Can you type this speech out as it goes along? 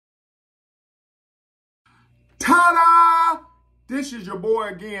Ta-da! This is your boy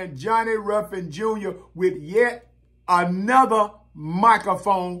again, Johnny Ruffin Jr. with yet another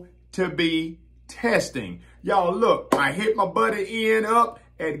microphone to be testing. Y'all look, I hit my buddy Ian up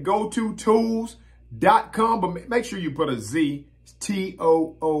at GoToTools.com, but make sure you put a Z,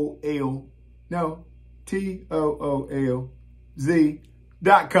 T-O-O-L, no, T-O-O-L-Z.com.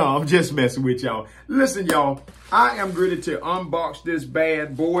 Just messing with y'all. Listen, y'all, I am ready to unbox this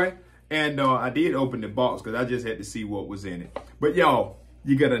bad boy. And I did open the box because I just had to see what was in it. But y'all,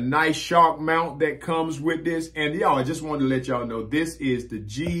 you got a nice shark mount that comes with this. And y'all, I just wanted to let y'all know this is the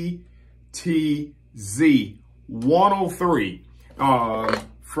GTZ103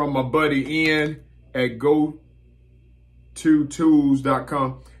 from my buddy Ian at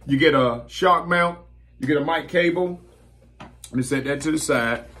GoToTools.com. You get a shark mount, you get a mic cable. Let me set that to the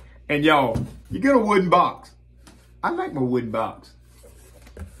side. And y'all, you get a wooden box. I like my wooden box.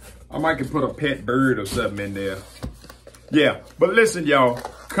 I might could put a pet bird or something in there. Yeah, but listen, y'all,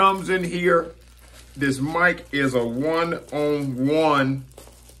 comes in here. This mic is a 1-on-1.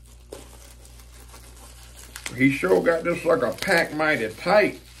 He sure got this like a pack mighty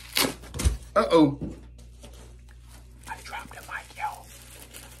tight. Uh-oh. I dropped the mic, y'all.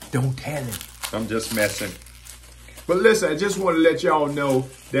 Don't tell him. I'm just messing. But listen, I just want to let y'all know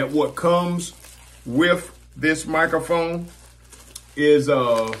that what comes with this microphone is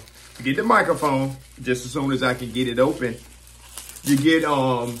you get the microphone just as soon as I can get it open. You get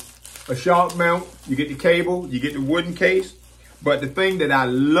a shark mount, you get the cable, you get the wooden case. But the thing that I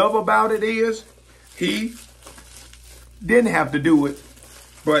love about it is he didn't have to do it,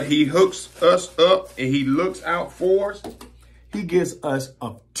 but he hooks us up and he looks out for us. He gives us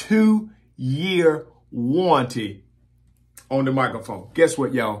a 2-year warranty on the microphone. Guess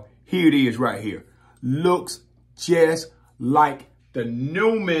what, y'all? Here it is right here. Looks just like the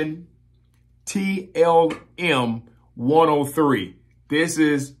Newman TLM 103. This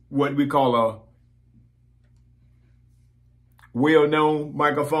is what we call a well-known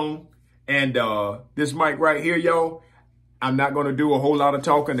microphone. And this mic right here, y'all, I'm not going to do a whole lot of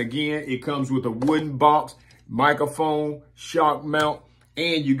talking again. It comes with a wooden box, microphone, shark mount,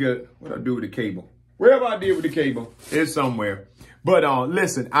 and you get, what I do with the cable? Wherever I did with the cable, it's somewhere. But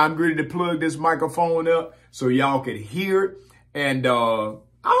listen, I'm ready to plug this microphone up so y'all can hear it. And I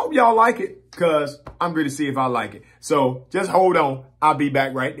hope y'all like it because I'm ready to see if I like it. So just hold on. I'll be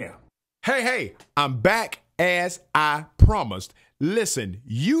back right now. Hey, I'm back as I promised. Listen,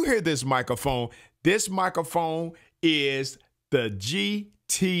 you hear this microphone. This microphone is the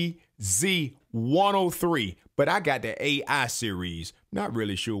GTZ103, but I got the AI series. Not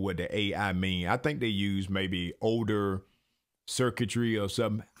really sure what the AI mean. I think they use maybe older circuitry or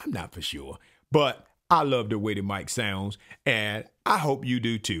something. I'm not for sure, but I love the way the mic sounds, and I hope you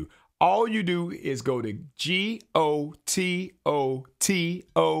do too. All you do is go to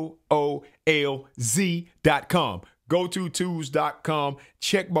GoToTools.com. GoToTools.com.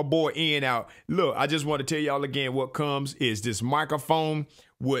 Check my boy Ian out. Look, I just want to tell y'all again what comes is this microphone,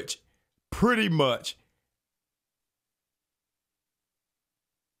 which pretty much,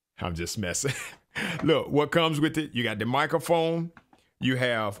 I'm just messing. Look, what comes with it, you got the microphone, you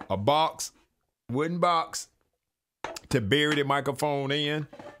have a box, wooden box to bury the microphone in.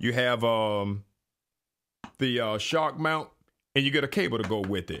 You have the shark mount, and you get a cable to go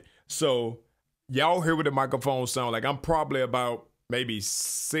with it. So y'all hear what the microphone sound like. I'm probably about maybe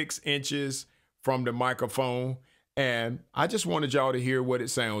 6 inches from the microphone, and I just wanted y'all to hear what it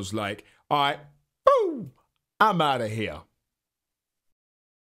sounds like. All right, boom, I'm out of here.